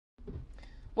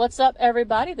What's up,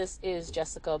 everybody? This is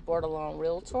Jessica Bordelon,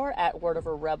 Realtor at Word of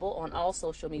a Rebel on all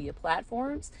social media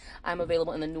platforms. I'm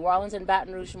available in the New Orleans and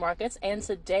Baton Rouge markets, and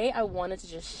today I wanted to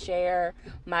just share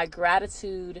my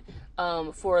gratitude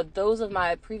for those of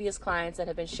my previous clients that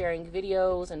have been sharing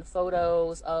videos and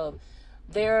photos of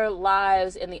their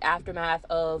lives in the aftermath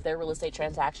of their real estate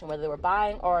transaction, whether they were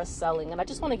buying or selling. And I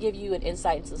just want to give you an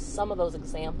insight into some of those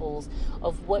examples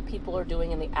of what people are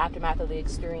doing in the aftermath of the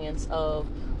experience of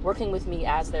working with me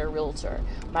as their realtor.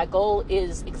 My goal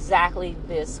is exactly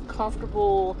this: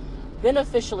 comfortable,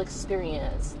 beneficial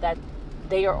experience that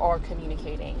they are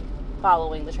communicating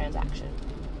following the transaction.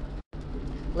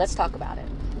 Let's talk about it.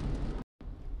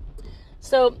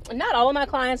 So not all of my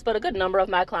clients, but a good number of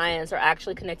my clients are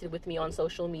actually connected with me on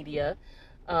social media,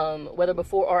 whether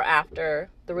before or after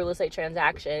the real estate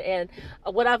transaction. And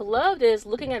what I've loved is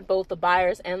looking at both the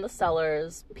buyers and the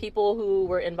sellers, people who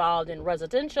were involved in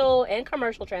residential and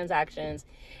commercial transactions,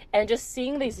 and just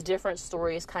seeing these different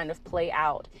stories kind of play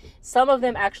out. Some of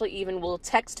them actually even will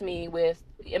text me with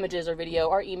images or video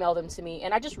or email them to me,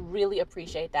 and I just really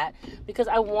appreciate that, because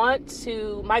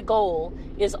my goal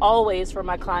is always for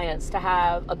my clients to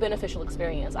have a beneficial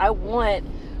experience. I want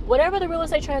whatever the real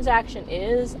estate transaction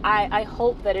is, I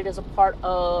hope that it is a part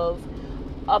of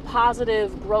a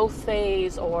positive growth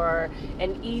phase or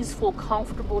an easeful,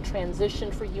 comfortable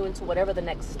transition for you into whatever the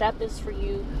next step is for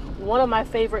you. One of my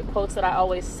favorite quotes that I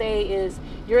always say is,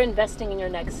 you're investing in your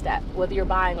next step, whether you're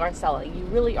buying or selling. You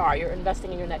really are. You're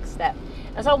investing in your next step.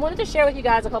 And so I wanted to share with you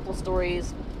guys a couple of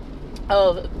stories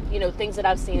of, things that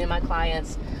I've seen in my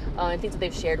clients and things that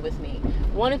they've shared with me.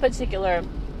 One in particular,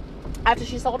 after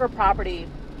she sold her property,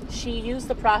 she used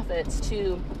the profits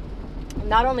to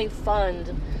not only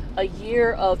fund a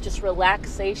year of just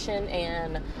relaxation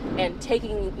and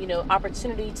taking,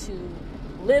 opportunity to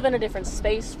live in a different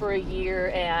space for a year,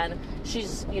 and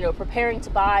she's, preparing to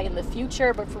buy in the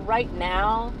future. But for right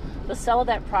now, the sale of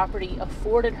that property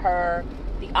afforded her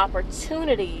the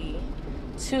opportunity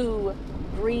to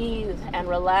breathe and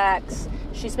relax.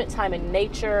 She spent time in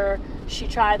nature. She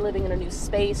tried living in a new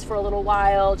space for a little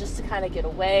while just to kind of get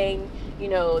away,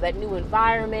 that new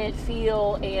environment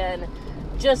feel. And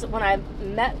just when I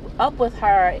met up with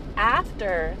her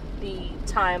after the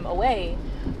time away,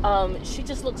 she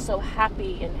just looked so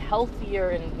happy and healthier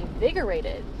and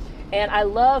invigorated. And I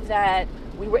love that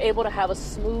we were able to have a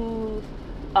smooth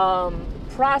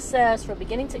process from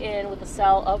beginning to end with the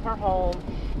sale of her home,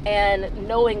 and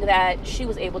knowing that she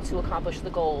was able to accomplish the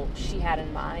goal she had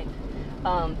in mind.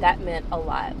 That meant a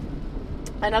lot.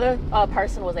 Another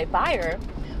person was a buyer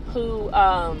who,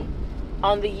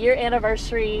 on the year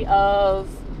anniversary of,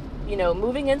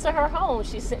 moving into her home,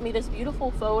 she sent me this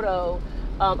beautiful photo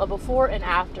of before and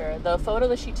after. The photo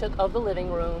that she took of the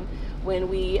living room when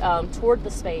we toured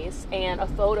the space, and a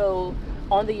photo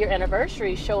on the year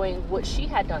anniversary showing what she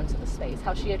had done to the space,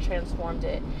 how she had transformed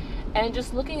it. And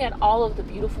just looking at all of the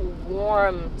beautiful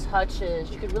warm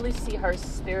touches, you could really see her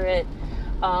spirit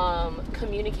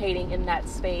communicating in that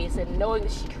space, and knowing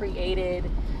that she created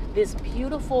this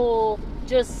beautiful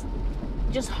just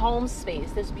home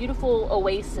space, this beautiful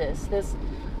oasis, this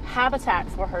habitat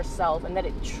for herself, and that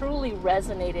it truly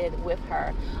resonated with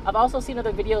her. I've also seen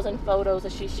other videos and photos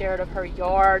that she shared of her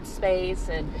yard space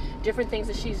and different things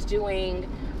that she's doing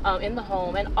in the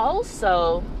home, and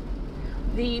also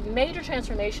the major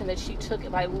transformation that she took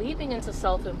by leaping into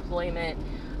self-employment,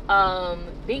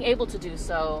 being able to do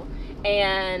so,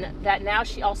 and that now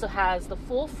she also has the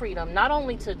full freedom not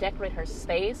only to decorate her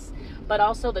space, but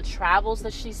also the travels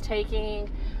that she's taking,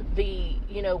 the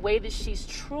way that she's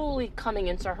truly coming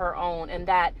into her own, and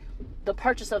that the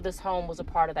purchase of this home was a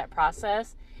part of that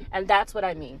process. And that's what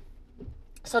I mean.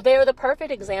 So they're the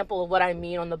perfect example of what I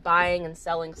mean on the buying and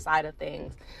selling side of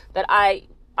things, that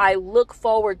I look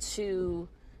forward to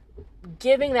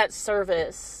giving that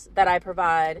service that I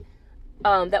provide,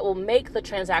 that will make the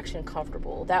transaction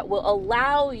comfortable, that will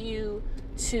allow you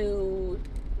to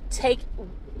take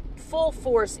full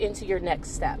force into your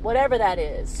next step, whatever that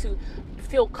is, to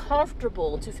feel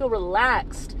comfortable, to feel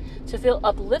relaxed, to feel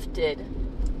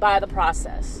uplifted by the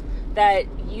process, that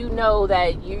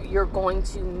that you're going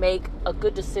to make a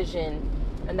good decision,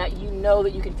 and that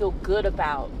that you can feel good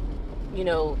about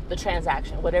the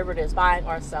transaction, whatever it is, buying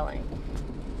or selling.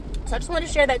 So I just wanted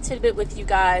to share that tidbit with you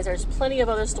guys. There's plenty of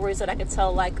other stories that I could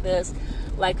tell like this,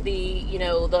 like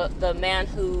the man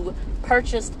who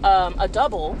purchased a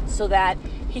double so that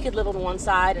he could live on one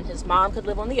side and his mom could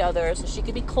live on the other, so she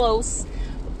could be close,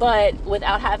 but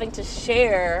without having to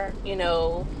share,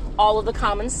 all of the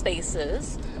common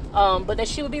spaces, but that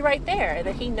she would be right there, and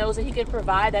that he knows that he could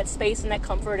provide that space and that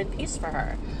comfort and peace for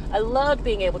her. I loved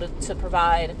being able to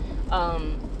provide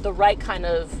the right kind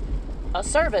of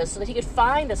service so that he could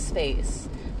find a space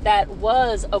that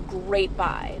was a great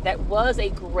buy, that was a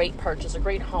great purchase, a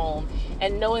great home,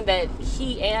 and knowing that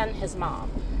he and his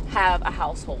mom have a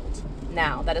household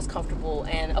now that is comfortable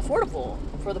and affordable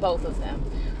for the both of them.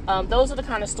 Those are the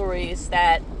kind of stories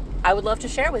that I would love to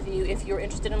share with you. If you're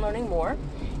interested in learning more,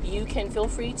 you can feel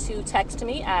free to text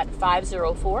me at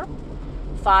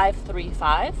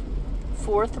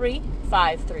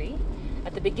 504-535-4353.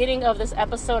 At the beginning of this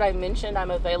episode, I mentioned I'm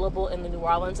available in the New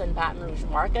Orleans and Baton Rouge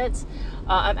markets.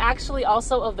 I'm actually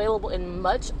also available in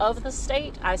much of the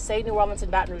state. I say New Orleans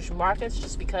and Baton Rouge markets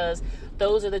just because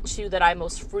those are the two that I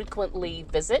most frequently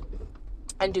visit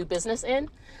and do business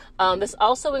in. This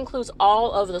also includes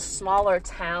all of the smaller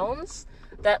towns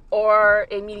that are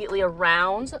immediately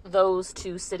around those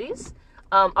two cities.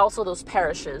 Also those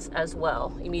parishes as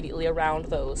well, immediately around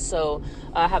those. So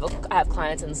I have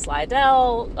clients in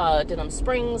Slidell, Denham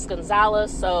Springs,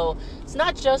 Gonzales. So it's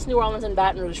not just New Orleans and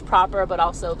Baton Rouge proper, but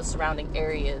also the surrounding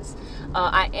areas.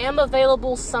 I am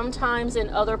available sometimes in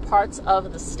other parts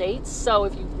of the state. So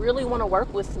if you really want to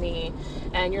work with me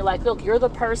and you're like, look, you're the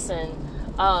person,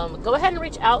 go ahead and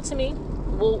reach out to me.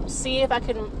 We'll see if I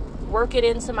can work it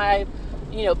into my,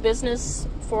 business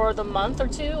for the month or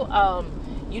two.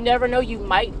 You never know, you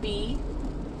might be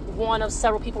one of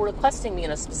several people requesting me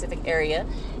in a specific area,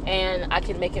 and I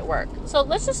can make it work. So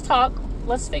let's just talk.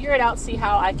 Let's figure it out, see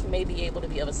how I can maybe be able to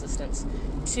be of assistance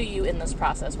to you in this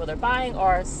process, whether buying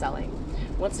or selling.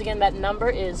 Once again, that number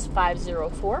is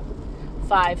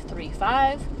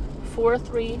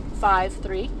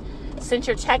 504-535-4353. Since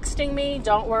you're texting me,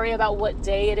 don't worry about what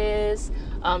day it is.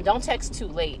 Don't text too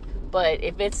late. But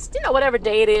if it's, whatever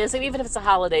day it is, even if it's a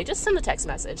holiday, just send a text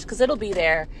message because it'll be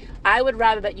there. I would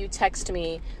rather that you text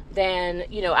me than,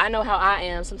 I know how I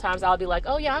am. Sometimes I'll be like,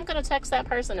 oh, yeah, I'm going to text that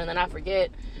person. And then I forget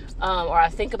or I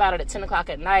think about it at 10 o'clock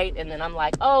at night. And then I'm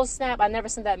like, oh, snap, I never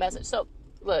sent that message. So,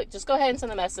 look, just go ahead and send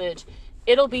the message.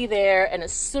 It'll be there. And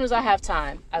as soon as I have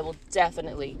time, I will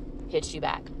definitely hit you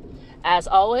back. As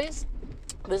always,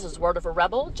 this is Word of a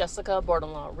Rebel, Jessica,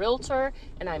 border-in-law realtor,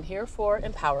 and I'm here for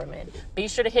empowerment. Be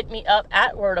sure to hit me up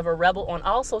at Word of a Rebel on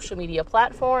all social media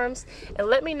platforms and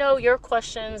let me know your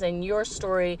questions and your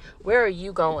story. Where are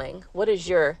you going? What is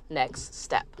your next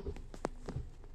step?